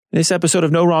This episode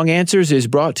of No Wrong Answers is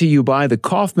brought to you by the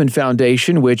Kauffman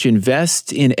Foundation, which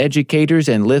invests in educators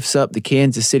and lifts up the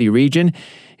Kansas City region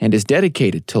and is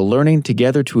dedicated to learning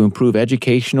together to improve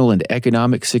educational and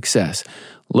economic success.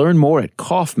 Learn more at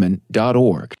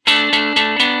Kauffman.org.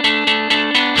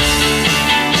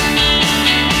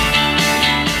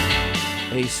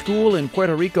 A school in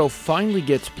Puerto Rico finally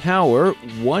gets power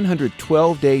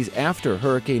 112 days after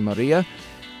Hurricane Maria.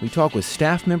 We talk with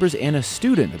staff members and a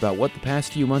student about what the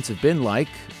past few months have been like,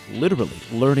 literally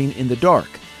learning in the dark.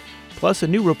 Plus, a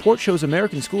new report shows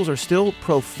American schools are still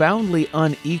profoundly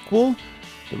unequal.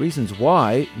 The reasons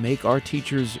why make our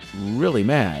teachers really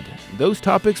mad. Those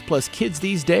topics plus kids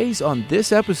these days on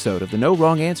this episode of the No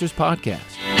Wrong Answers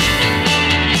podcast.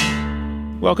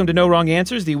 Welcome to No Wrong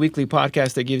Answers, the weekly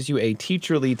podcast that gives you a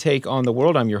teacherly take on the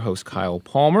world. I'm your host, Kyle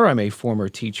Palmer. I'm a former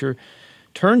teacher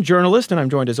turned journalist, and I'm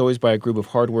joined as always by a group of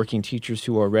hardworking teachers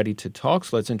who are ready to talk.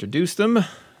 So let's introduce them.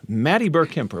 Maddie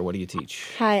Burkemper, what do you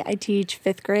teach? Hi, I teach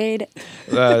 5th grade.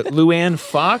 Luann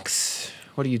Fox,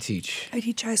 what do you teach? I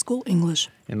teach high school English.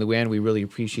 And Luann, we really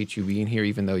appreciate you being here,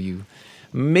 even though you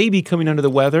may be coming under the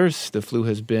weather. The flu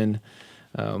has been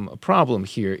a problem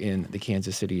here in the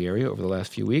Kansas City area over the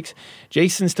last few weeks.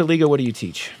 Jason Staliga, what do you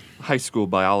teach? High school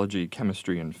biology,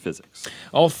 chemistry, and physics.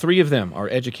 All three of them are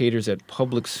educators at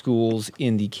public schools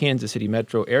in the Kansas City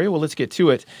metro area. Well, let's get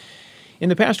to it. In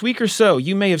the past week or so,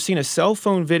 you may have seen a cell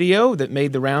phone video that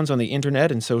made the rounds on the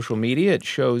internet and social media. It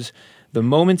shows the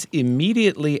moments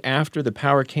immediately after the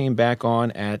power came back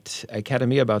on at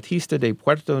Academia Bautista de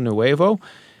Puerto Nuevo,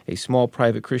 a small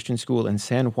private Christian school in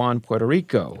San Juan, Puerto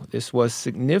Rico. This was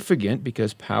significant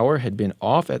because power had been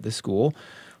off at the school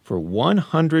for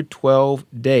 112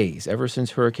 days, ever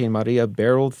since Hurricane Maria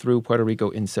barreled through Puerto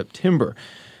Rico in September.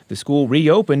 The school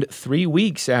reopened 3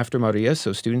 weeks after Maria,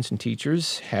 so students and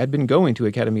teachers had been going to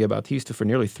Academia Bautista for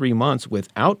nearly 3 months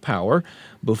without power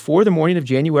before the morning of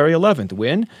January 11th,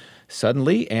 when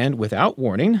suddenly and without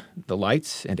warning, the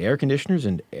lights and air conditioners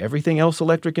and everything else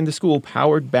electric in the school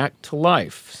powered back to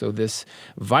life. So this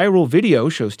viral video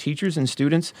shows teachers and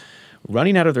students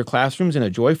running out of their classrooms in a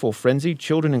joyful frenzy,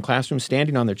 children in classrooms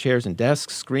standing on their chairs and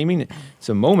desks screaming. It's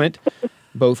a moment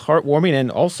both heartwarming and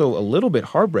also a little bit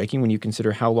heartbreaking when you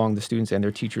consider how long the students and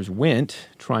their teachers went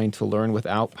trying to learn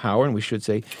without power. And we should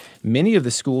say many of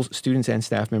the school's students and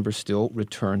staff members still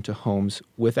return to homes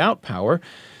without power.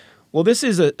 Well, this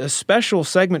is a special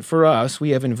segment for us. We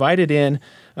have invited in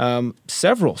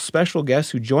several special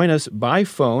guests who join us by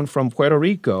phone from Puerto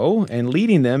Rico, and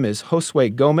leading them is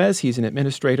Josue Gomez. He's an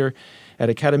administrator at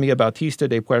Academia Bautista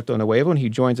de Puerto Nuevo, and he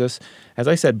joins us, as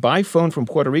I said, by phone from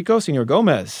Puerto Rico. Senor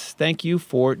Gomez, thank you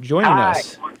for joining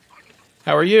us.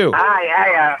 How are you?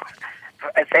 Hi.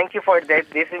 Thank you for this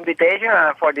invitation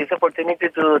and for this opportunity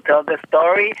to tell the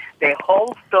story, the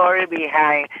whole story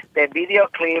behind the video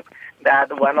clip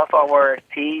that one of our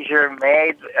teachers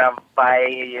made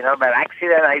by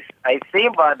accident, I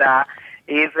think, but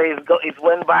it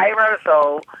went viral,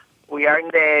 so we are in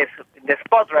the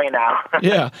spot right now.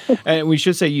 Yeah, and we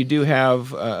should say you do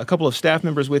have a couple of staff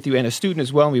members with you and a student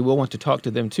as well, and we will want to talk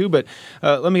to them too. But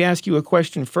let me ask you a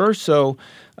question first. So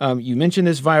you mentioned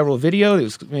this viral video that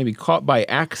was maybe caught by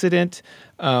accident.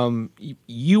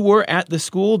 You were at the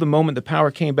school the moment the power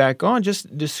came back on.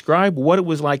 Just describe what it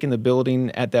was like in the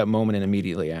building at that moment and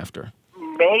immediately after.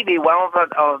 Maybe one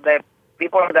of the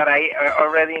people that I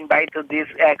already invited to this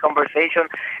conversation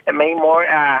made more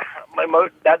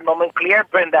that moment clear.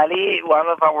 Brenda Lee, one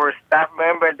of our staff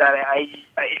members,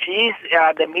 she's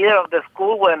at the middle of the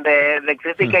school when the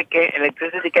electricity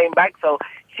came back, so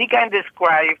she can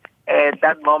describe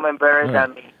that moment better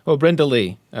than me. Well, Brenda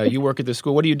Lee, you work at the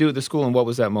school. What do you do at the school, and what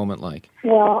was that moment like?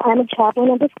 Well, I'm a chaplain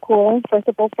at the school. First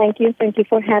of all, thank you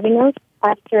for having us.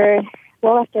 After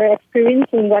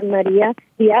experiencing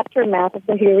the aftermath of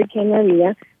the Hurricane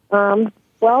Maria,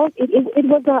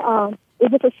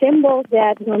 it was a symbol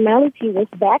that normality was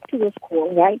back to the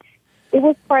school, right? It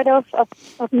was part of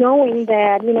knowing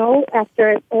that,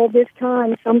 after all this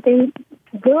time, something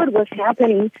good was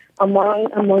happening among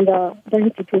the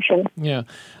institution. Yeah.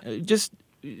 Just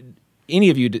any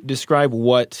of you describe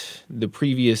what the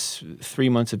previous 3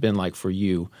 months have been like for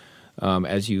you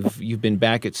as you've been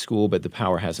back at school, but the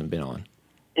power hasn't been on.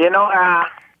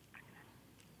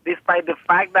 Despite the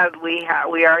fact that we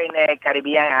are in a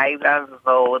Caribbean island,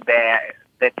 so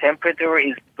the temperature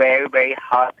is very, very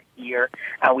hot here,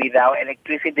 and without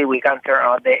electricity, we can turn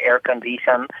on the air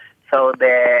condition. So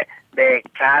the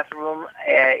classroom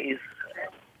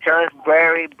turns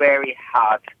very, very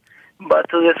hot. But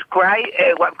to describe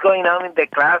what's going on in the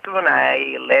classroom,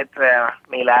 I let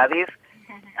Miladis.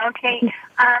 Okay.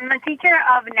 I'm a teacher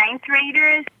of 9th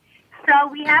graders. So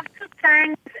we have to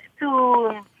turn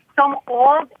to some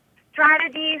old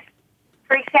strategies.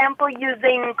 For example,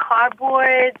 using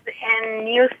cardboard and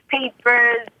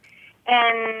newspapers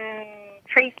and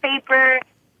trace paper,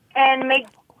 and make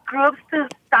groups to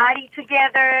study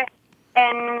together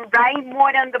and write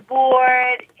more on the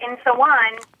board and so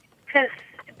on. Because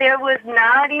there was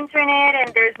not internet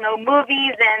and there's no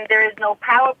movies and there's no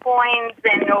PowerPoints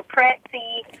and no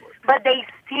Prezi, but they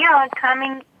still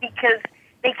coming because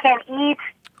they can eat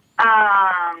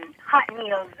hot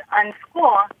meals on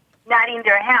school, not in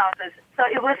their houses. So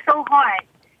it was so hard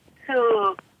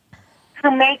to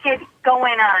make it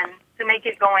going on.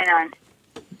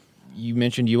 You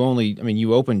mentioned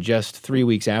you opened just 3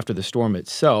 weeks after the storm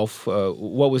itself.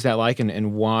 What was that like,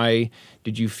 and why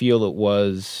did you feel it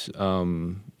was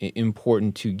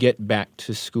important to get back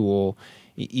to school,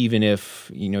 even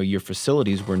if your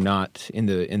facilities were not in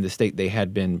the state they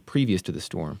had been previous to the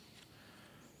storm?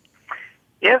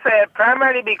 Yes,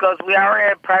 primarily because we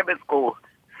are a private school.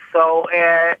 So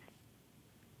at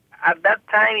that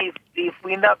time, if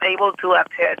we're not able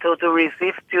to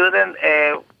receive students,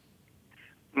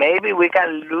 maybe we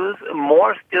can lose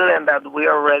more students that we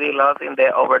already lost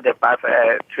over the past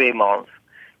 3 months.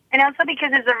 And also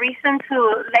because it's a reason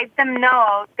to let them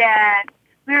know that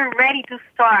we're ready to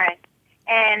start.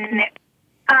 And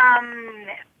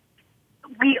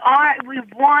we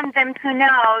want them to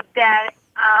know that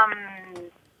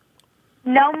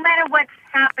no matter what's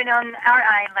happened on our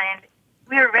island,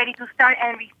 we're ready to start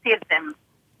and receive them.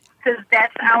 Because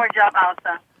that's our job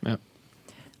also. Yep.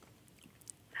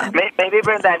 Maybe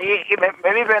Brenda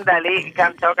Lee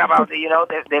can talk about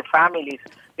the families,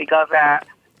 because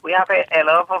we have a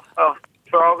lot of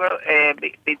struggle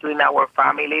between our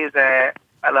families, a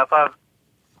lot of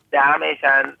damage,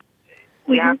 and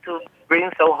we have to bring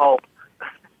some hope.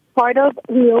 Part of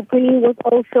reopening was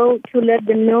also to let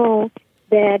them know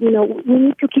that we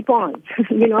need to keep on,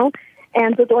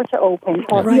 and the doors are open.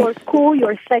 Right. Your school,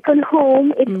 your second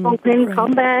home, it's open. Right.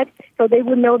 Come back, so they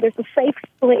would know there's a safe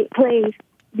place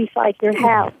besides your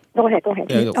house. Go ahead.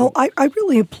 Oh, I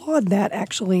really applaud that,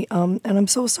 actually. And I'm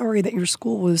so sorry that your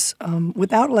school was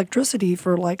without electricity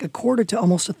for like a quarter to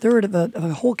almost a third of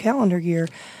a whole calendar year.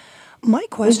 My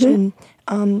question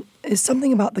is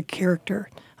something about the character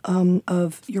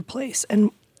of your place.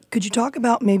 And could you talk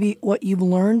about maybe what you've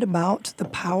learned about the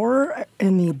power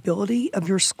and the ability of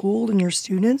your school and your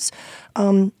students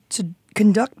to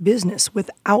conduct business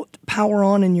without power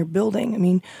on in your building? I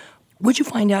mean, what'd you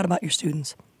find out about your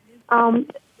students?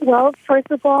 Well, first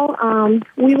of all,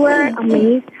 we were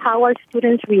amazed how our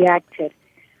students reacted.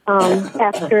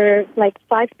 After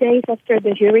 5 days after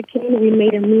the hurricane, we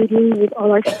made a meeting with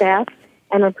all our staff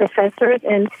and our professors,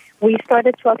 and we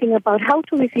started talking about how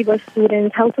to receive our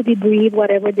students, how to debrief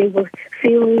whatever they were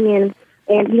feeling,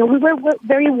 and we were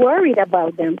very worried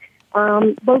about them.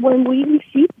 But when we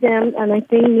received them, and I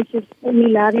think Mrs.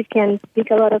 Milady can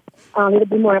speak a little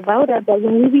bit more about that, but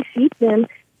when we received them,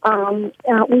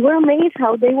 we were amazed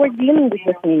how they were dealing with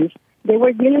the things. They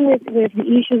were dealing with the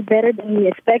issues better than we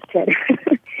expected.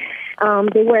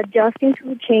 They were adjusting to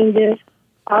the changes.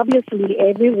 Obviously,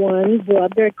 everyone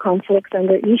brought their conflicts and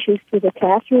their issues to the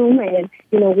classroom, and,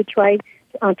 we tried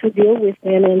to deal with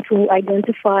them and to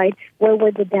identify where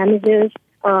were the damages,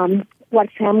 what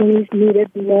families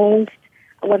needed most,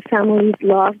 what families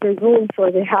lost their rooms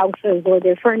or their houses or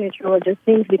their furniture or their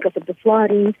things because of the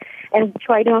flooding, and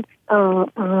try to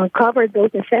cover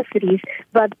those necessities.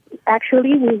 But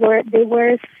actually, they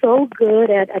were so good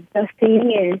at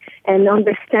adjusting and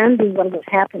understanding what was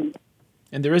happening.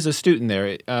 And there is a student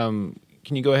there. Can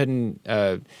you go ahead and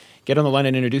get on the line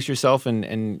and introduce yourself?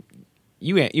 And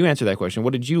you answer that question.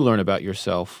 What did you learn about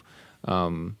yourself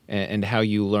and how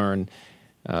you learn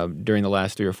during the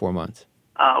last 3 or 4 months?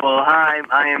 Well, hi,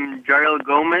 I am Jarrell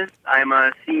Gomez. I'm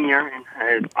a senior in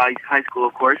high school,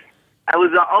 of course. I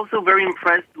was also very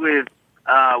impressed with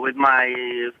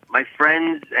my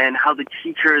friends and how the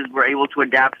teachers were able to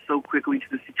adapt so quickly to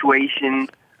the situation.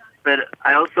 But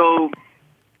I also,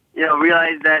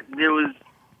 realized that there was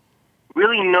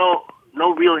really no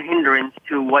real hindrance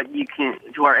to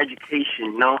to our education.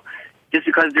 Just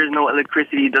because there's no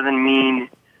electricity doesn't mean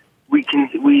we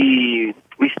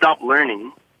stop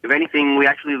learning. If anything, we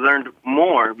actually learned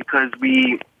more because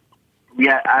we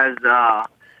as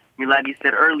Milady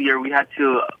said earlier, we had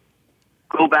to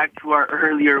go back to our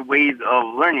earlier ways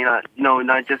of learning.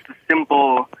 Not just a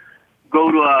simple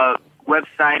go to a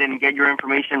website and get your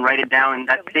information, write it down, and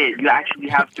that's it. You actually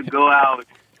have to go out,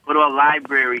 go to a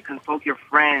library, consult your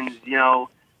friends,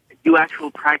 do actual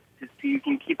practice so you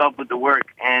can keep up with the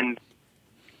work. And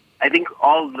I think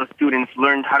all of the students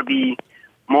learned how to be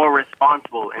more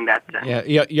responsible in that sense.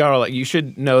 Yeah, Jarl, you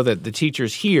should know that the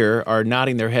teachers here are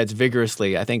nodding their heads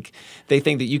vigorously. I think they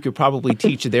think that you could probably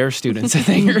teach their students a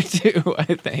thing or two,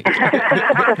 I think.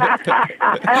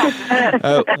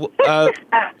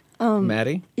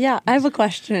 Maddie? Yeah, I have a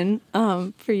question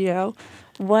for you.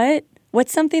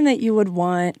 What's something that you would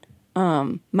want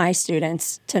my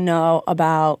students to know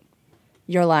about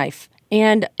your life?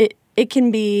 And it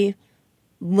can be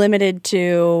limited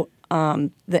to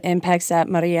the impacts that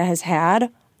Maria has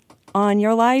had on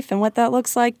your life and what that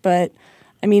looks like. But,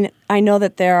 I mean, I know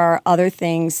that there are other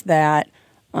things that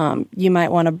you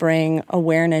might want to bring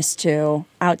awareness to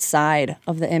outside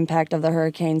of the impact of the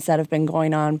hurricanes that have been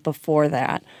going on before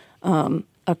that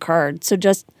occurred. So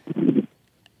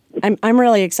I'm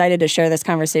really excited to share this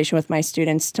conversation with my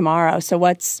students tomorrow. So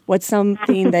what's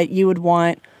something that you would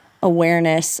want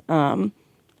awareness to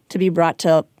be brought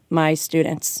to my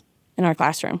students in our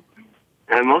classroom?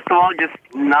 Most of all, just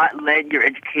not let your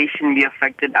education be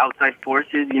affected outside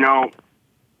forces. You know,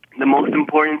 the most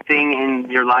important thing in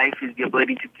your life is the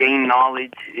ability to gain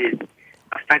knowledge. It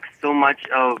affects so much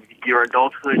of your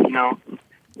adulthood, you know.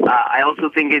 I also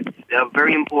think it's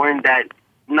very important that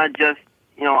not just,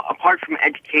 you know, apart from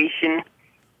education,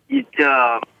 you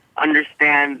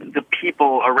understand the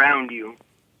people around you.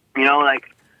 You know,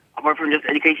 like, apart from just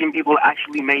education, people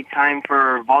actually made time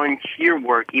for volunteer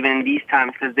work, even in these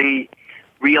times, because they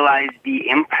realized the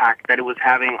impact that it was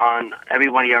having on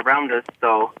everybody around us.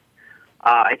 So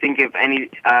I think if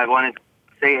I want to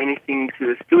say anything to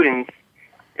the students,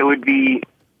 it would be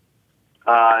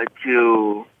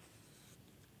to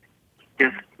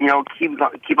just, you know,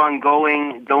 keep on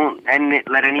going. Don't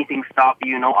let anything stop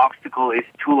you. No obstacle is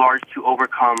too large to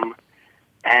overcome.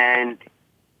 And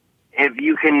if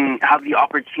you can have the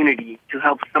opportunity to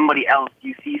help somebody else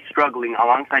you see struggling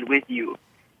alongside with you,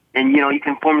 and, you know, you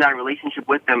can form that relationship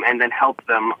with them and then help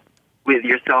them with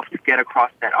yourself to get across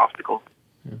that obstacle.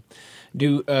 Yeah.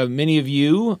 Do many of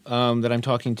you that I'm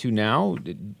talking to now,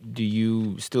 do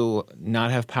you still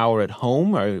not have power at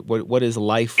home? Or what is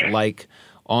life like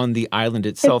on the island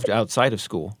itself outside of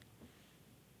school?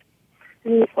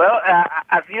 Well,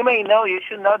 as you may know, you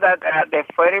should know that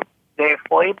the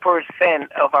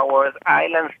 40% of our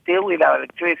island still without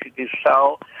electricity.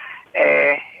 So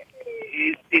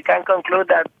you can conclude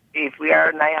that if we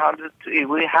have 900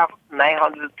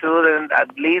 students,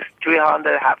 at least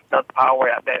 300 have not power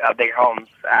at their homes.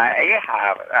 I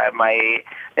have my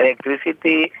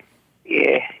electricity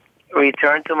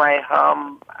returned to my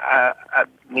home at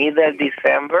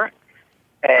mid-December.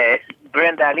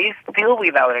 Brenda is still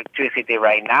without electricity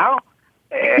right now.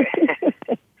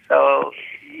 So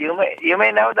you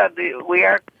may know that we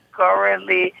are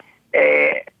currently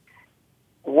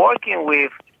working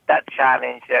with that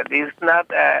challenge. It's not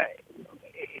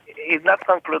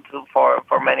concluded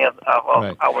for many of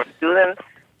Right. our students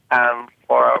and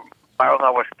for part of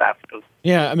our staff too.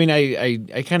 Yeah, I mean,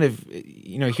 I kind of,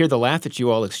 you know, hear the laugh that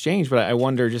you all exchange, but I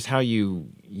wonder just how you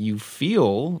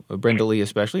feel, Brenda Lee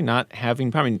especially, not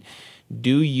having power. I mean,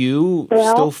 do you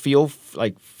still feel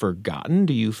like forgotten?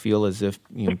 Do you feel as if,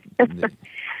 you know...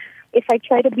 If I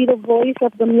try to be the voice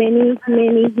of the many,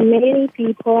 many, many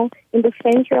people in the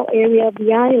central area of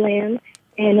the island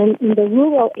and in the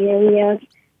rural areas,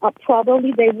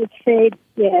 probably they would say,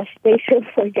 yes, they feel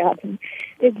forgotten.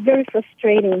 It's very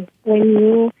frustrating when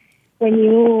you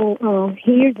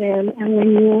hear them and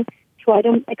when you try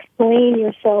to explain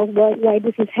yourself why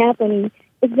this is happening.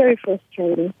 It's very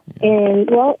frustrating. And,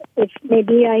 well, if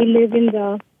maybe I live in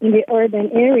the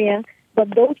urban area,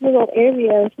 but those rural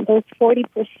areas, those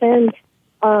 40%,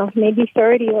 maybe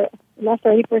 30 or not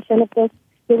 30% of those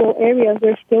rural areas,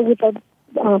 they're still without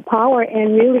power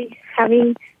and really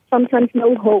having sometimes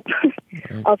no hope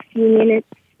of seeing it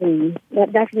free.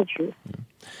 That's the truth.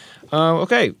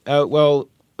 Okay. Well,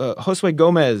 Josue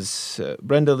Gomez,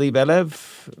 Brenda Lee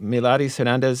Belev, Milagros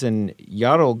Hernandez, and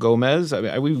Jarl Gomez. I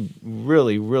mean, we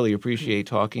really, really appreciate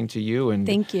talking to you. And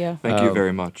Thank you. Thank you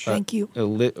very much. Thank you.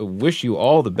 Wish you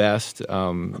all the best.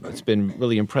 It's been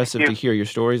really impressive to hear your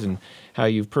stories and how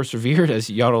you've persevered, as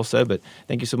Jarl said. But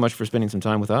thank you so much for spending some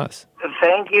time with us.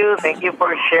 Thank you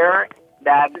for sharing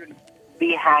that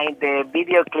behind the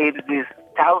video clips, these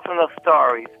thousands of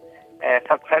stories,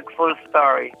 successful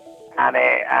stories. And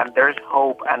there's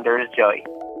hope and there's joy.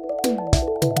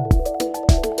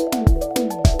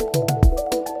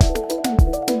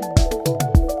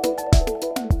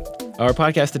 Our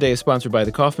podcast today is sponsored by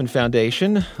the Kauffman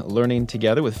Foundation, learning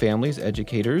together with families,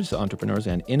 educators, entrepreneurs,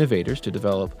 and innovators to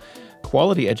develop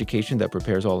quality education that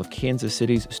prepares all of Kansas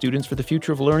City's students for the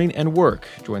future of learning and work.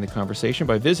 Join the conversation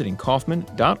by visiting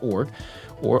Kauffman.org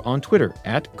or on Twitter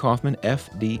at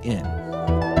KaufmanFDN.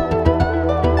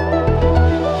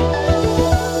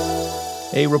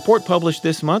 A report published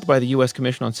this month by the U.S.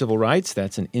 Commission on Civil Rights,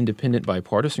 that's an independent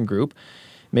bipartisan group,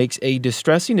 makes a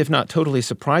distressing, if not totally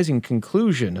surprising,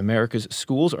 conclusion. America's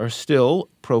schools are still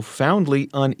profoundly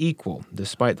unequal,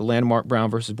 despite the landmark Brown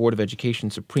v. Board of Education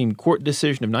Supreme Court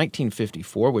decision of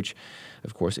 1954, which,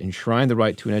 of course, enshrined the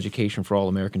right to an education for all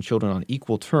American children on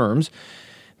equal terms.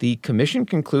 The commission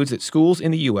concludes that schools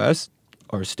in the U.S.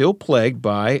 are still plagued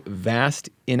by vast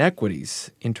inequities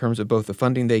in terms of both the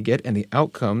funding they get and the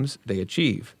outcomes they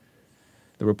achieve.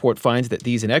 The report finds that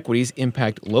these inequities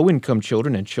impact low-income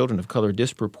children and children of color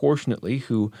disproportionately,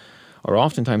 who are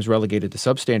oftentimes relegated to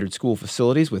substandard school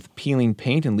facilities with peeling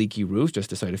paint and leaky roofs,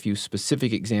 just to cite a few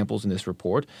specific examples in this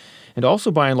report, and also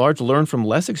by and large learn from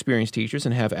less experienced teachers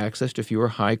and have access to fewer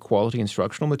high-quality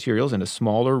instructional materials and a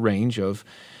smaller range of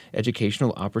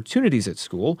educational opportunities at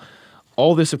school.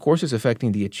 All this, of course, is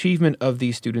affecting the achievement of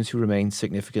these students who remain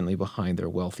significantly behind their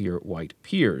wealthier white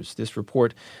peers. This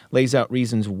report lays out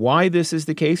reasons why this is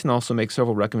the case and also makes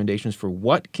several recommendations for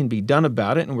what can be done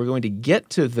about it, and we're going to get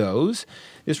to those.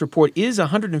 This report is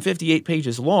 158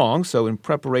 pages long, so in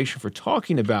preparation for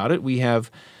talking about it, we have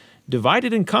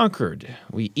divided and conquered.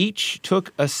 We each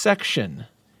took a section.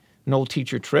 An old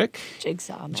teacher trick.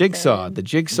 The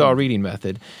jigsaw reading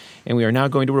method. And we are now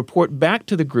going to report back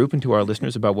to the group and to our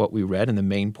listeners about what we read and the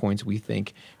main points we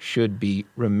think should be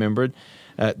remembered.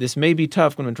 This may be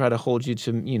tough. I'm going to try to hold you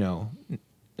to,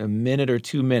 a minute or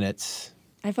 2 minutes.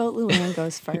 I vote Luann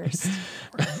goes first.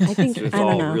 I think It's I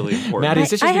don't all know. really important. Maddie,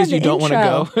 is this just because you don't want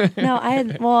to go? No,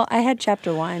 I had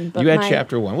chapter 1. But you had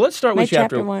chapter 1. Well, let's start with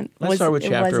chapter 1. Let's start with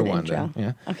chapter 1 intro.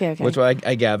 then. Yeah. Okay. Which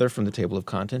I gather from the table of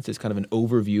contents is kind of an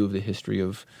overview of the history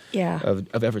of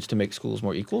efforts to make schools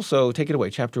more equal. So take it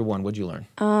away. Chapter 1, what'd you learn?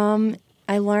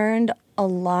 I learned a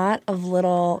lot of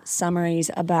little summaries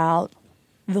about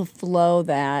the flow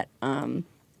that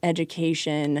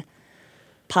education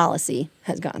policy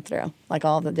has gone through, like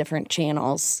all the different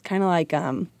channels, kind of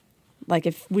like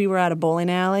if we were at a bowling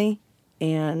alley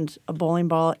and a bowling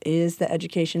ball is the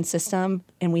education system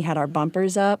and we had our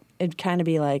bumpers up, it'd kind of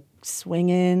be like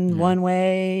swinging one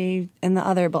way and the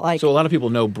other, but like... So a lot of people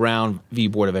know Brown v.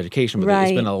 Board of Education, but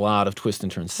there's been a lot of twists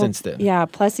and turns since then. Yeah,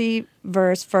 Plessy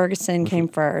versus Ferguson came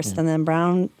first, and then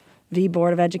Brown v.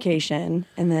 Board of Education,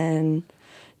 and then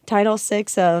Title VI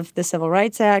of the Civil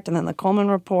Rights Act, and then the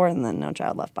Coleman Report, and then No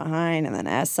Child Left Behind, and then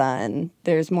ESSA, and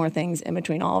there's more things in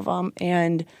between all of them.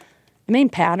 And the main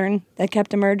pattern that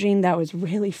kept emerging that was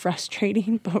really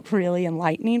frustrating but really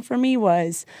enlightening for me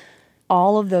was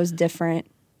all of those different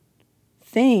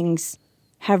things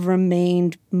have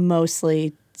remained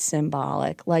mostly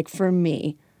symbolic, like for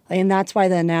me. And that's why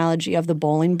the analogy of the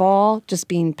bowling ball just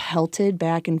being pelted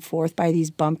back and forth by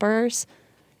these bumpers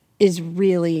is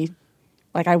really...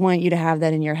 Like, I want you to have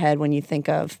that in your head when you think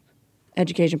of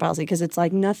education policy, because it's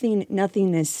like nothing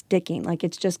is sticking. Like,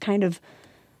 it's just kind of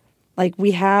like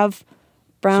we have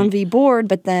Brown v. Board,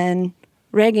 but then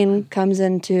Reagan comes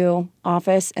into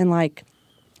office and, like,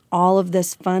 all of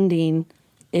this funding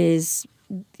is,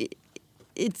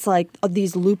 it's like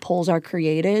these loopholes are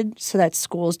created so that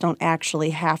schools don't actually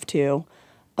have to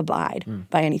abide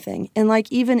by anything. And, like,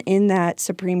 even in that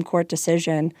Supreme Court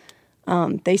decision,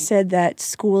 they said that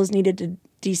schools needed to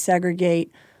desegregate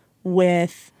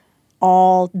with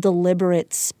all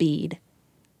deliberate speed.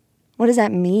 What does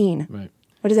that mean? Right.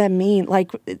 What does that mean?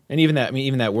 Like, and even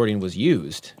that wording was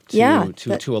used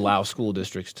to allow school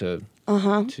districts to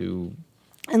and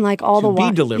like all the while,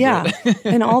 be deliberate. Yeah,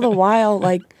 and all the while,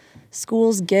 like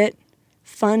schools get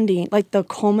funding. Like the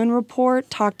Coleman Report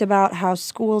talked about how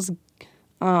schools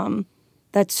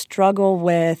that struggle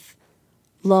with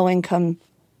low income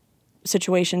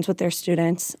situations with their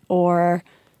students, or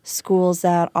schools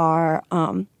that are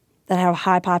that have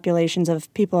high populations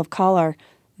of people of color,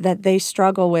 that they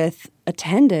struggle with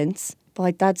attendance. But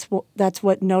like that's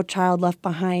what No Child Left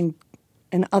Behind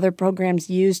and other programs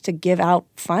use to give out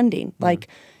funding. Like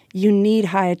you need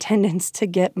high attendance to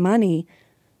get money,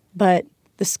 but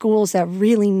the schools that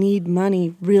really need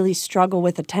money really struggle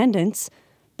with attendance.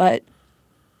 But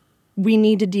we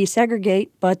need to desegregate.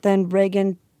 But then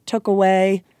Reagan took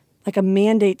away like a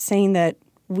mandate saying that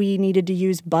we needed to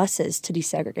use buses to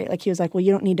desegregate. Like he was like, well,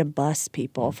 you don't need to bus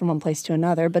people from one place to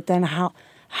another. But then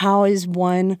how is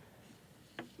one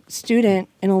student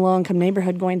in a low-income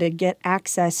neighborhood going to get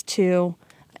access to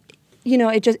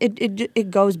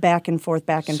it goes back and forth,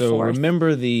 back and So forth.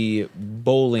 remember the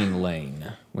bowling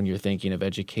lane when you're thinking of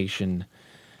education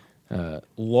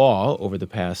law over the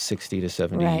past 60 to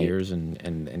 70 Right. years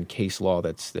and case law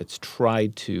that's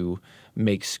tried to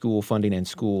make school funding and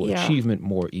school Yeah. achievement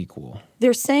more equal.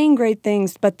 They're saying great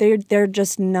things, but they're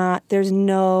just not. There's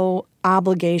no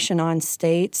obligation on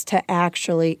states to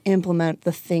actually implement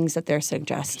the things that they're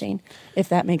suggesting, if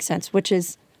that makes sense. Which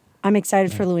is, I'm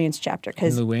excited for Luann's chapter And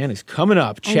because Luann is coming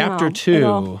up. Chapter know.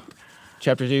 2.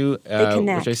 Chapter 2,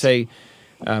 connect. which I say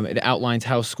it outlines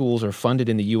how schools are funded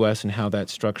in the U.S. and how that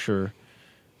structure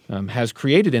has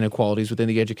created inequalities within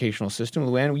the educational system.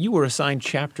 Luann, you were assigned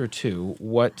Chapter 2.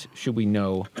 What should we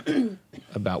know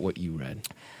about what you read?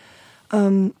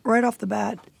 Right off the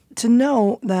bat, to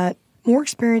know that more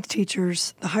experienced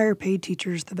teachers, the higher paid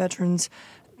teachers, the veterans,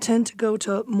 tend to go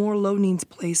to more low needs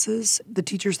places. The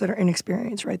teachers that are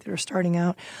inexperienced, right, that are starting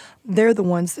out, they're the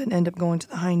ones that end up going to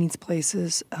the high needs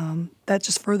places. That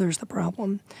just furthers the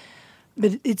problem.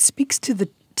 But it speaks to the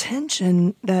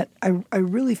tension that I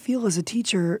really feel as a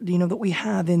teacher, that we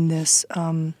have in this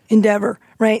endeavor,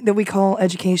 right, that we call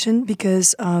education,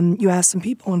 because you ask some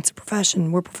people and it's a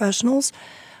profession. We're professionals,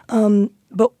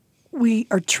 but we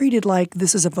are treated like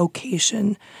this is a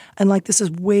vocation and like this is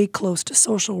way close to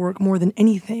social work more than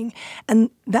anything. And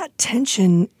that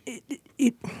tension,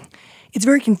 it's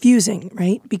very confusing,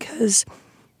 right? Because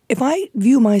if I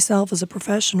view myself as a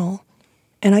professional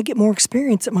and I get more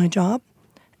experience at my job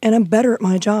and I'm better at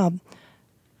my job,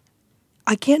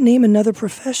 I can't name another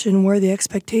profession where the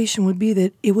expectation would be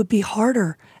that it would be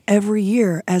harder every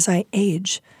year as I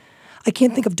age. I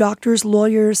can't think of doctors,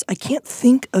 lawyers. I can't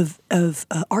think of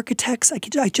architects.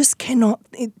 I just cannot.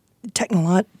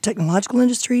 Technological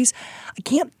industries. I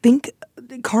can't think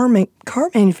car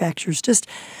manufacturers. Just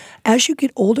as you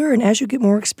get older and as you get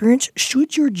more experience,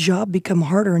 should your job become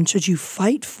harder and should you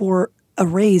fight for a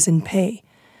raise in pay?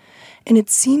 And it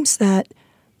seems that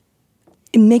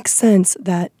it makes sense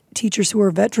that teachers who are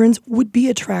veterans would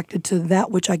be attracted to that,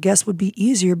 which I guess would be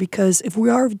easier, because if we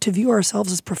are to view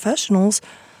ourselves as professionals,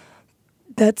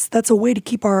 that's a way to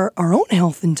keep our own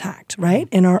health intact, right?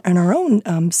 And our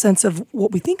own sense of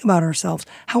what we think about ourselves.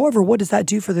 However, what does that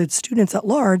do for the students at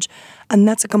large? And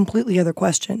that's a completely other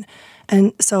question.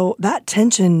 And so that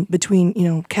tension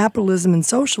between, capitalism and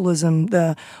socialism,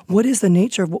 what is the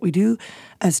nature of what we do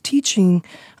as teaching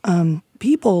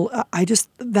people,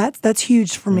 that's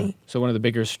huge for me. So one of the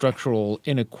bigger structural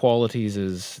inequalities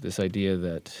is this idea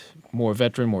that more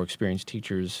veteran, more experienced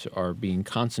teachers are being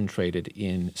concentrated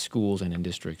in schools and in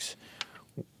districts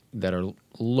that are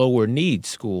lower need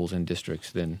schools and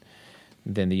districts than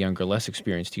the younger, less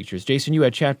experienced teachers. Jason, you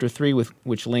had Chapter 3,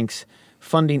 which links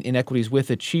funding inequities with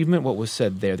achievement. What was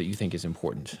said there that you think is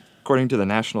important? According to the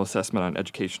National Assessment on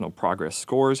Educational Progress,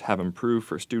 scores have improved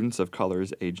for students of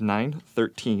colors age 9,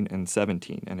 13, and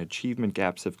 17, and achievement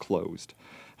gaps have closed.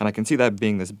 And I can see that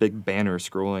being this big banner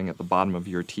scrolling at the bottom of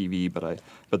your TV,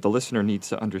 but the listener needs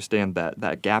to understand that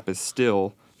that gap is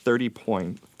still 30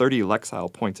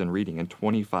 Lexile points in reading and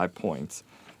 25 points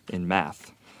in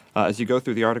math. As you go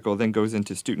through the article, it then goes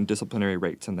into student disciplinary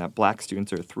rates, and that black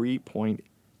students are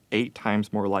 3.8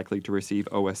 times more likely to receive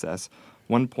OSS,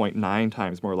 1.9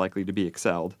 times more likely to be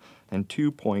excelled, and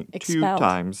 2.2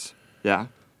 times,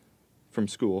 from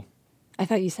school. I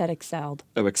thought you said excelled.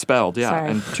 Oh, expelled, yeah. Sorry.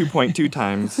 And 2.2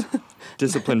 times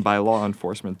disciplined by law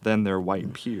enforcement than their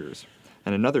white peers.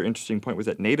 And another interesting point was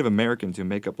that Native Americans, who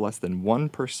make up less than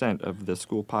 1% of the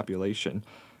school population,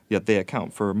 yet they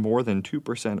account for more than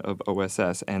 2% of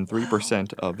OSS and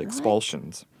 3% of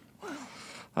expulsions.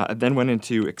 Then went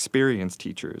into experienced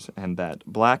teachers, and that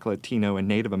Black, Latino, and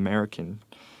Native American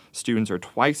students are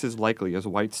twice as likely as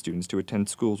white students to attend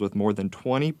schools with more than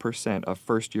 20% of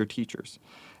first-year teachers,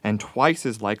 and twice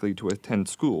as likely to attend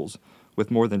schools with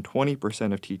more than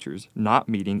 20% of teachers not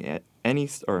meeting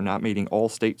not meeting all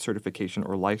state certification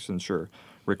or licensure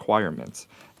requirements.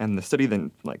 And the study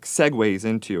then segues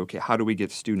into, okay, how do we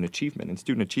get student achievement? And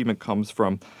student achievement comes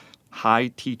from high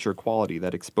teacher quality,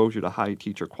 that exposure to high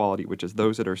teacher quality, which is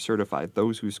those that are certified,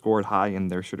 those who scored high in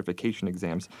their certification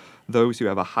exams, those who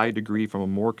have a high degree from a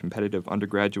more competitive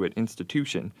undergraduate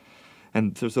institution.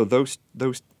 And so those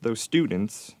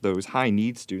students, those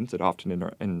high-need students that often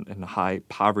in high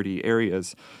poverty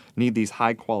areas need these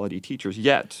high-quality teachers,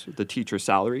 yet the teacher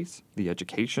salaries, the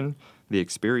education, the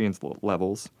experience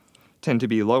levels tend to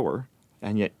be lower,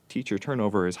 and yet teacher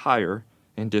turnover is higher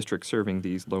in districts serving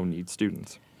these low-need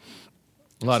students.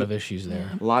 A lot of issues there.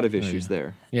 A lot of issues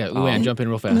there. Yeah, Luann, jump in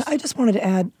real fast. I just wanted to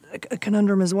add a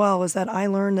conundrum as well, is that I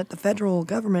learned that the federal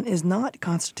government is not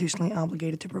constitutionally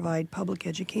obligated to provide public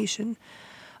education.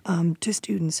 to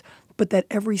students, but that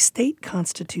every state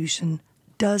constitution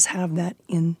does have that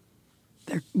in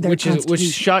their which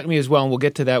constitution. shocked me as well, and we'll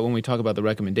get to that when we talk about the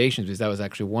recommendations, because that was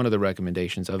actually one of the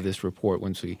recommendations of this report.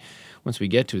 Once we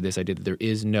get to this idea that there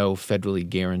is no federally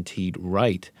guaranteed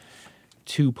right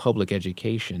to public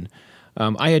education.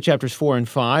 I had chapters 4 and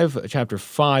 5. Chapter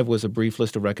 5 was a brief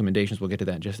list of recommendations. We'll get to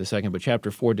that in just a second. But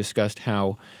chapter 4 discussed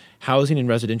how housing and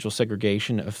residential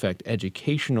segregation affect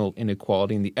educational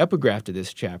inequality. And the epigraph to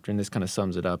this chapter, and this kind of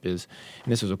sums it up, is,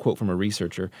 and this was a quote from a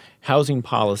researcher, housing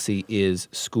policy is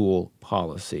school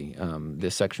policy.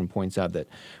 This section points out that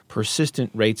persistent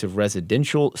rates of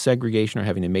residential segregation are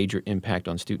having a major impact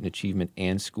on student achievement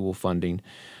and school funding.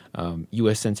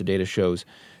 U.S. Census data shows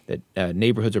that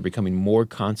neighborhoods are becoming more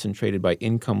concentrated by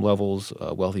income levels,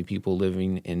 wealthy people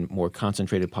living in more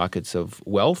concentrated pockets of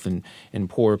wealth, and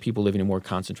poor people living in more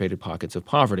concentrated pockets of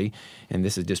poverty. And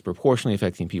this is disproportionately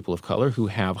affecting people of color who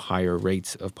have higher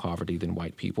rates of poverty than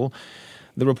white people.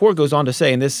 The report goes on to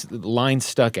say, and this line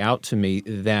stuck out to me,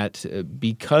 that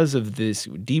because of this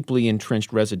deeply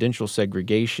entrenched residential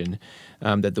segregation,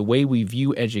 that the way we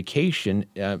view education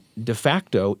de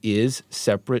facto is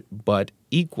separate but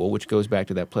equal, which goes back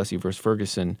to that Plessy versus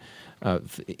Ferguson,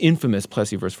 infamous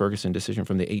Plessy versus Ferguson decision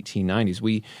from the 1890s.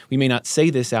 We may not say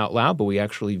this out loud, but we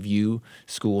actually view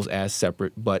schools as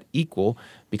separate but equal.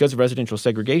 Because of residential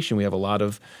segregation, we have a lot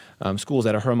of schools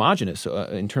that are homogenous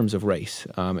in terms of race,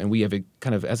 and we have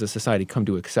kind of, as a society, come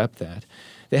to accept that.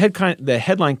 The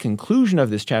headline conclusion of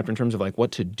this chapter, in terms of like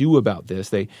what to do about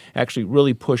this, they actually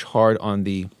really push hard on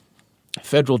the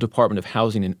Federal Department of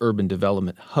Housing and Urban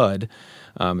Development, HUD,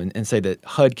 and say that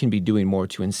HUD can be doing more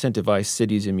to incentivize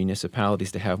cities and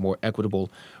municipalities to have more equitable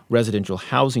residential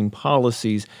housing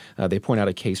policies. They point out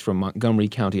a case from Montgomery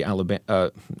County,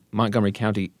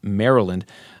 Maryland,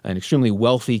 an extremely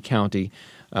wealthy county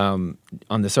on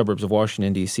the suburbs of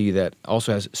Washington, D.C., that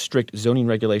also has strict zoning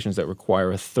regulations that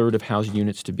require a third of housing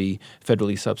units to be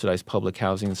federally subsidized public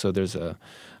housing. So there's a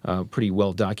pretty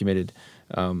well-documented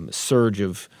surge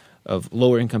of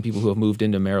lower-income people who have moved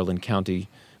into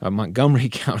Montgomery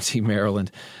County,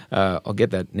 Maryland. I'll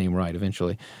get that name right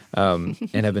eventually, and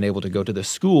have been able to go to the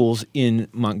schools in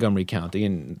Montgomery County.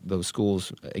 And those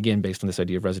schools, again, based on this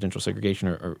idea of residential segregation,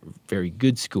 are very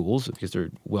good schools because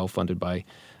they're well-funded by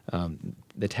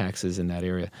the taxes in that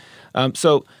area.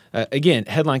 Again,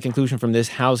 headline conclusion from this: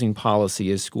 housing policy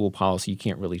is school policy. You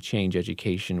can't really change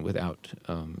education without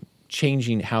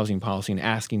changing housing policy and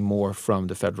asking more from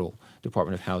the Federal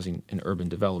Department of Housing and Urban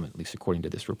Development, at least according to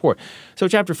this report. So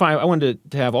chapter 5, I wanted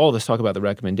to have all of us talk about the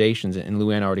recommendations, and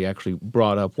Luann already actually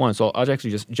brought up one, so I'll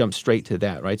actually just jump straight to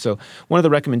that, right? So one of the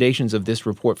recommendations of this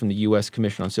report from the U.S.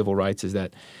 Commission on Civil Rights is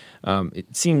that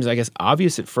it seems, I guess,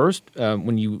 obvious at first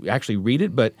when you actually read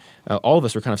it, but all of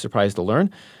us are kind of surprised to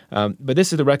learn. But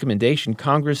this is the recommendation.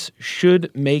 Congress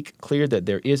should make clear that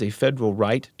there is a federal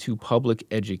right to public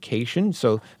education.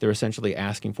 So they're essentially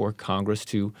asking for Congress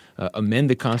to amend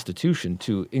the Constitution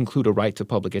to include a right to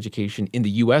public education in the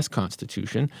U.S.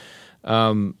 Constitution.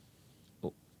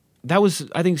 That was,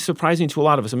 I think, surprising to a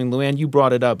lot of us. I mean, Luann, you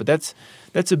brought it up, but that's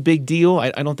a big deal. I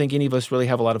don't think any of us really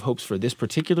have a lot of hopes for this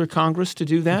particular Congress to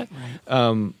do that.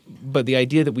 Right. But the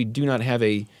idea that we do not have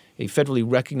a federally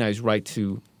recognized right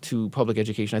to public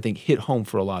education, I think, hit home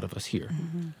for a lot of us here.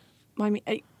 Mm-hmm. Well, I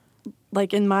mean,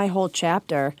 like in my whole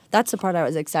chapter, that's the part I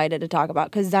was excited to talk about,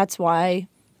 because that's why,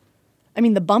 I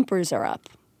mean, the bumpers are up.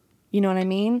 You know what I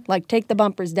mean? Like, take the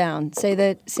bumpers down. Say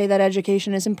that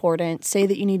education is important. Say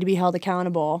that you need to be held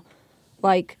accountable.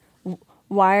 Like,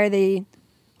 why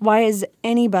is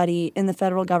anybody in the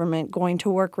federal government going to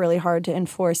work really hard to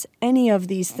enforce any of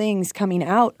these things coming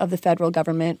out of the federal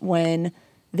government when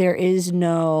there is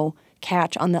no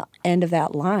catch on the end of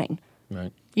that line?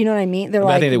 Right. You know what I mean? They're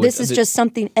like, this is just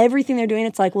something, everything they're doing,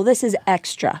 it's like, well, this is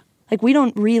extra. Like, we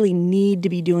don't really need to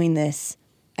be doing this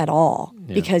at all,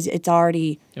 because it's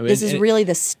already, this is really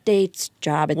the state's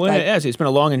job. It's been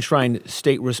a long enshrined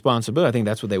state responsibility. I think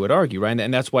that's what they would argue, right?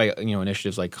 And that's why,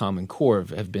 initiatives like Common Core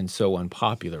have been so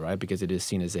unpopular, right? Because it is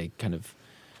seen as a kind of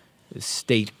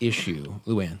state issue.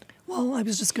 Luann? Well, I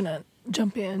was just going to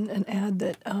jump in and add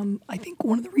that I think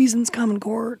one of the reasons Common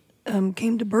Core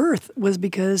came to birth was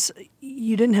because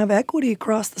you didn't have equity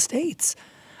across the states.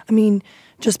 I mean,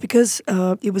 just because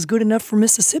it was good enough for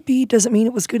Mississippi doesn't mean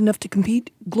it was good enough to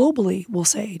compete globally, we'll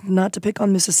say. Not to pick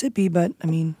on Mississippi, but, I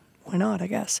mean, why not, I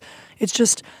guess. It's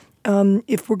just,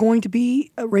 if we're going to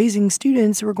be raising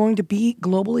students who are going to be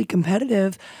globally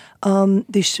competitive,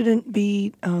 they shouldn't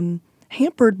be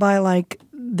hampered by, like,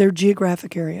 their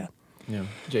geographic area. Yeah.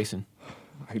 Jason?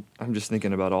 I'm just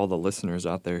thinking about all the listeners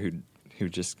out there who who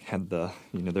just had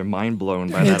their mind blown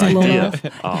by Hands that blown idea.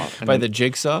 off. By the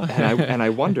jigsaw? And I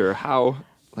wonder how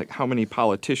many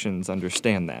politicians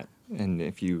understand that. And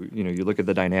if you look at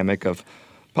the dynamic of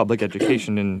public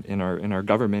education in our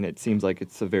government, it seems like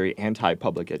it's a very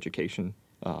anti-public education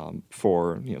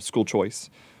for school choice,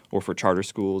 or for charter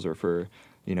schools, or for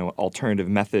alternative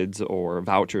methods or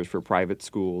vouchers for private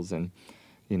schools. And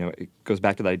it goes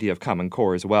back to the idea of Common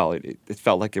Core as well. It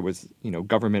felt like it was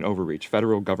government overreach,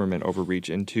 federal government overreach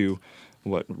into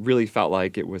what really felt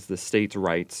like it was the state's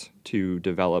rights to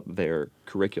develop their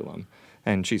curriculum.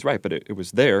 And she's right, but it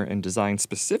was there and designed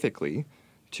specifically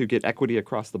to get equity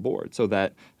across the board, so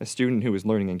that a student who is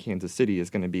learning in Kansas City is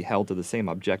going to be held to the same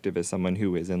objective as someone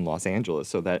who is in Los Angeles,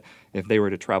 so that if they were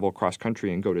to travel cross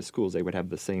country and go to schools, they would have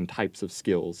the same types of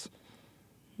skills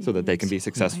so that they can be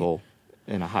successful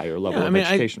in a higher level of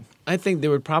education. I think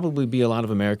there would probably be a lot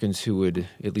of Americans who would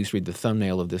at least read the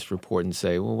thumbnail of this report and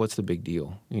say, well, what's the big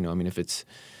deal?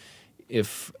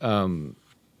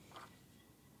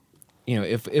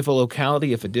 If a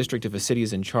locality, if a district, if a city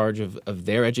is in charge of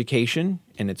their education,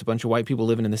 and it's a bunch of white people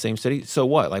living in the same city, so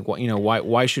what?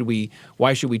 Why should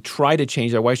we try to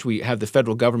change that? Why should we have the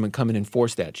federal government come in and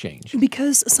force that change?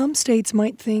 Because some states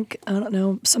might think,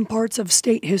 some parts of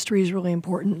state history is really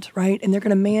important, right? And they're going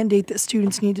to mandate that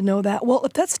students need to know that. Well,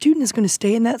 if that student is going to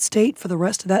stay in that state for the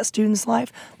rest of that student's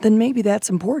life, then maybe that's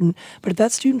important. But if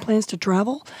that student plans to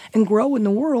travel and grow in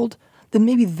the world, then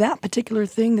maybe that particular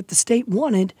thing that the state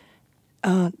wanted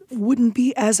wouldn't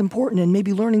be as important, and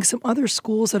maybe learning some other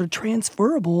schools that are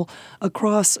transferable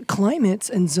across climates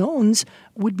and zones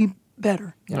would be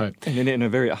better. Yeah. Right. And in a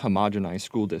very homogenized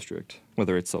school district,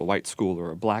 whether it's a white school or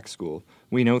a black school,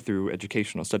 we know through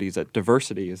educational studies that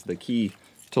diversity is the key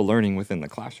to learning within the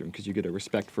classroom, because you get a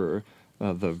respect for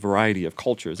the variety of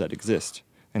cultures that exist.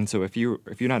 And so if you're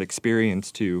not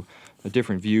experienced to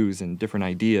different views and different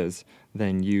ideas,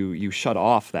 then you shut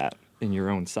off that in your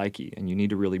own psyche, and you need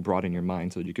to really broaden your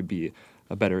mind so that you could be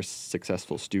a better,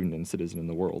 successful student and citizen in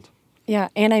the world. Yeah,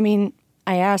 and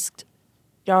I asked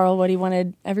Jarl what he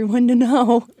wanted everyone to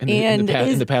know. In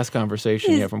the past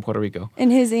conversation, from Puerto Rico.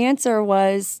 And his answer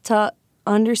was to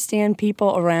understand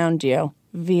people around you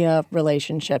via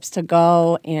relationships, to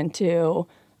go and to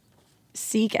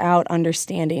seek out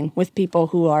understanding with people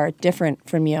who are different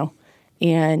from you.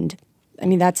 And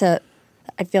I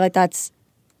feel like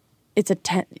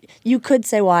you could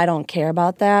say, well, I don't care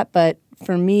about that, but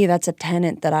for me, that's a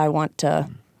tenet that I want to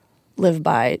live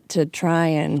by, to try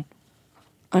and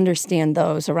understand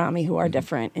those around me who are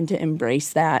different, and to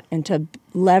embrace that, and to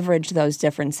leverage those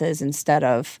differences instead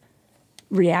of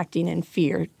reacting in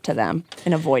fear to them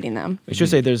and avoiding them. I should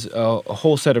say there's a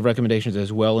whole set of recommendations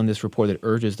as well in this report that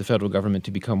urges the federal government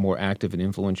to become more active and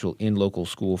influential in local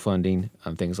school funding.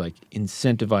 Things like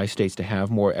incentivize states to have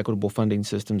more equitable funding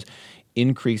systems,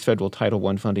 increase federal Title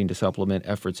I funding to supplement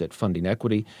efforts at funding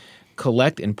equity,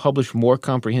 collect and publish more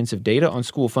comprehensive data on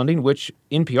school funding, which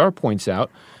NPR points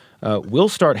out will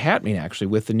start happening, actually,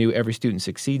 with the new Every Student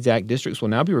Succeeds Act. Districts will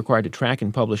now be required to track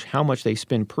and publish how much they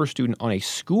spend per student on a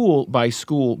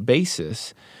school-by-school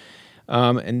basis.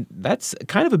 And that's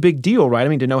kind of a big deal,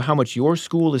 right? To know how much your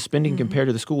school is spending compared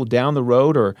to the school down the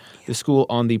road or the school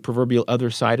on the proverbial other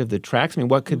side of the tracks.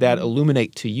 What could that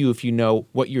illuminate to you if you know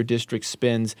what your district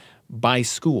spends by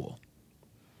school?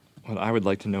 Well, I would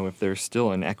like to know if there's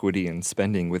still an equity in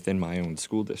spending within my own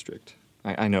school district.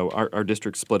 I know our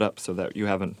district split up so that you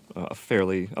have a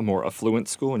more affluent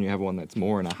school, and you have one that's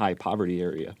more in a high poverty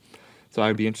area. So I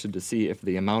would be interested to see if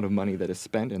the amount of money that is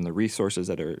spent and the resources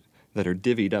that are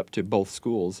divvied up to both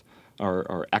schools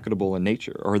are equitable in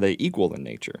nature, or are they equal in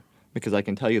nature? Because I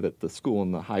can tell you that the school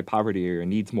in the high poverty area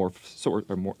needs more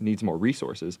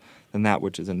resources than that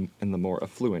which is in the more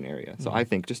affluent area. So I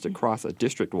think just across a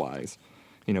district-wise,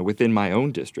 within my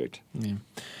own district. Yeah.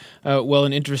 Well,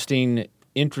 an interesting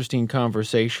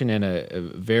conversation and a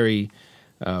very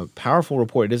powerful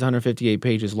report. It is 158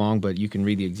 pages long, but you can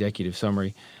read the executive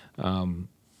summary.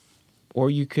 Or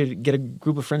you could get a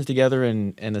group of friends together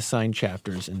and assign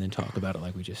chapters and then talk about it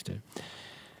like we just did.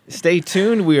 Stay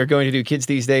tuned. We are going to do Kids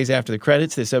These Days after the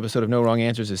credits. This episode of No Wrong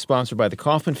Answers is sponsored by the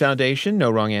Kauffman Foundation.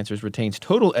 No Wrong Answers retains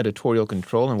total editorial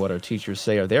control, and what our teachers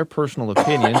say are their personal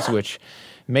opinions, which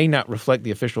may not reflect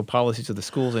the official policies of the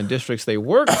schools and districts they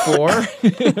work for.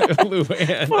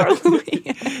 Luann. Poor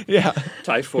Luann. Yeah.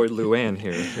 Typhoid Luann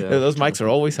here. Yeah. Those mics are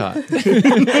always hot. It's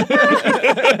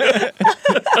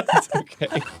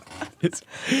okay. It's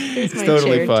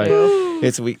totally fine.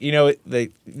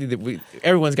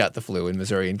 Everyone's got the flu in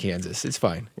Missouri and Kansas. It's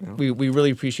fine. Yeah. We really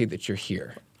appreciate that you're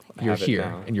here. you're have it here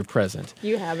now. and you're present.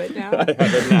 You have it now.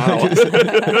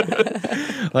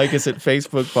 Like us at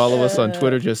Facebook, follow us on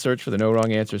Twitter. Just search for the No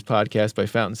Wrong Answers podcast by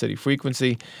Fountain City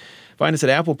Frequency. Find us at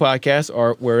Apple Podcasts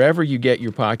or wherever you get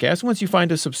your podcasts. Once you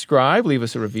find us, subscribe, leave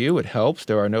us a review. It helps.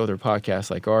 There are no other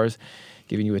podcasts like ours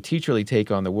giving you a teacherly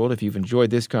take on the world. If you've enjoyed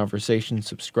this conversation,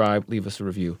 subscribe, leave us a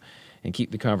review, and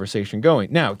keep the conversation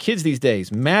going. Now, kids these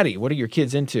days, Maddie, what are your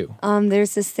kids into?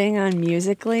 There's this thing on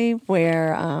Musical.ly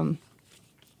where,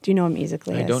 do you know what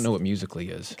Musical.ly is? I don't know what Musical.ly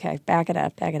is. Okay, back it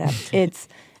up. It's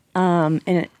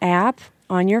an app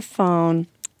on your phone,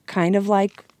 kind of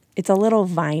like, it's a little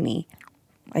Viney.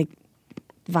 Like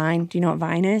Vine. Do you know what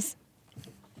Vine is?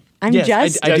 I'm Yes,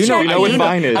 just I do checking. know what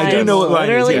Vine is. I do know what Vine is,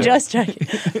 literally yeah. just checking,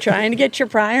 trying to get your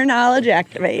prior knowledge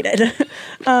activated.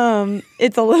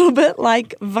 It's a little bit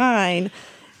like Vine.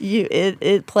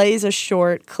 It plays a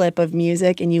short clip of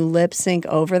music and you lip sync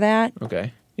over that.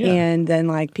 Okay. Yeah. And then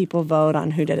like people vote on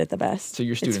who did it the best. So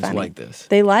your It's students funny. like this?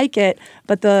 They like it,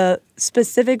 but the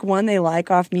specific one they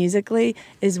like off Musical.ly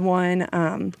is one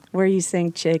where you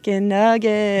sing chicken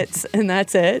nuggets, and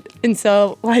that's it. And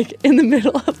so like in the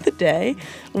middle of the day,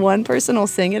 one person will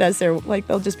sing it as they're like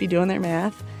they'll just be doing their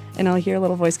math, and I'll hear a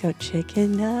little voice go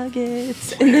chicken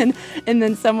nuggets, and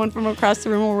then someone from across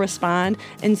the room will respond,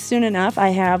 and soon enough I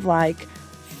have like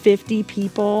 50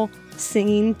 people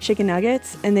singing chicken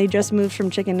nuggets, and they just moved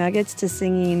from chicken nuggets to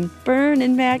singing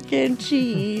burning mac and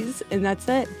cheese, and that's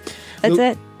it. That's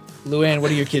it. Luann,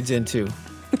 what are your kids into?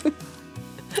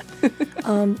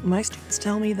 My students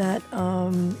tell me that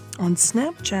on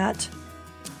Snapchat,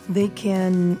 they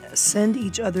can send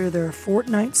each other their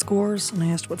Fortnite scores. And I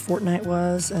asked what Fortnite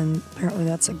was, and apparently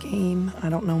that's a game. I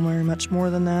don't know very much more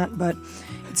than that, but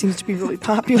it seems to be really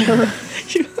popular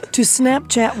to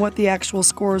Snapchat what the actual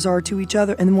scores are to each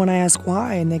other. And then when I ask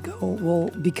why, and they go, well,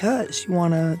 because you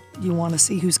wanna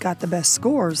see who's got the best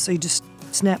scores, so you just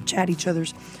Snapchat each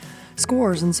other's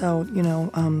scores. And so,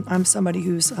 I'm somebody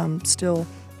who's still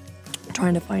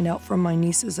trying to find out from my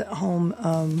nieces at home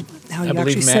how you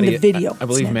actually send a video. I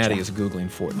believe Snapchat. Maddie is Googling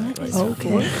Fortnite right now. Okay.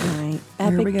 Fortnite.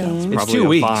 Here we Epic go. Games. It's Probably 2 a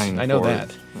weeks. fine I know for that.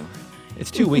 it. It's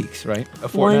 2 weeks, right? A One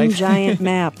fortnight? giant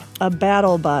map, a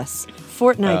battle bus,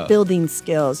 Fortnite building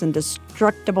skills, and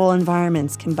destructible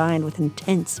environments combined with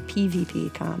intense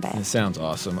PvP combat. That sounds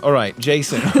awesome. All right,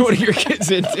 Jason, what are your kids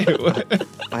into?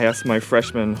 I asked my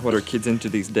freshmen what are kids into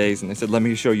these days, and they said, let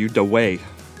me show you Dawei.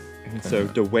 And so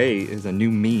Dawei is a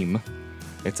new meme.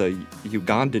 It's a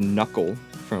Ugandan knuckle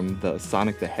from the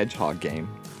Sonic the Hedgehog game.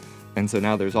 And so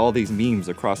now there's all these memes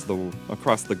across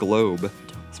the globe,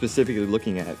 specifically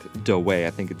looking at Dawei.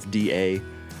 I think it's D-A.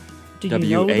 Do you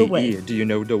know the way? Do you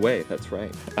know Dawei? That's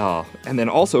right. And then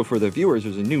also for the viewers,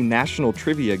 there's a new national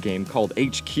trivia game called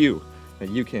HQ that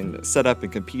you can set up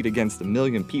and compete against 1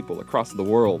 million people across the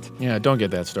world. Yeah, don't get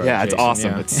that started. Yeah, it's Jason.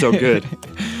 awesome. Yeah. It's so good.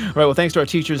 All right, well, thanks to our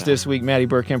teachers this week, Maddie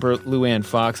Burkemper, Luann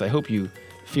Fox. I hope you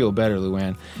feel better,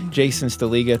 Luann. Jason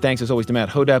Staliga. Thanks as always to Matt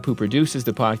Hodap, who produces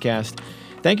the podcast.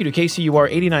 Thank you to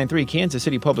KCUR 89.3 Kansas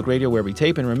City Public Radio, where we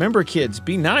tape. And remember, kids,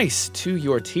 be nice to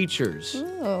your teachers.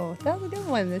 Oh, that was a good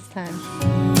one this time.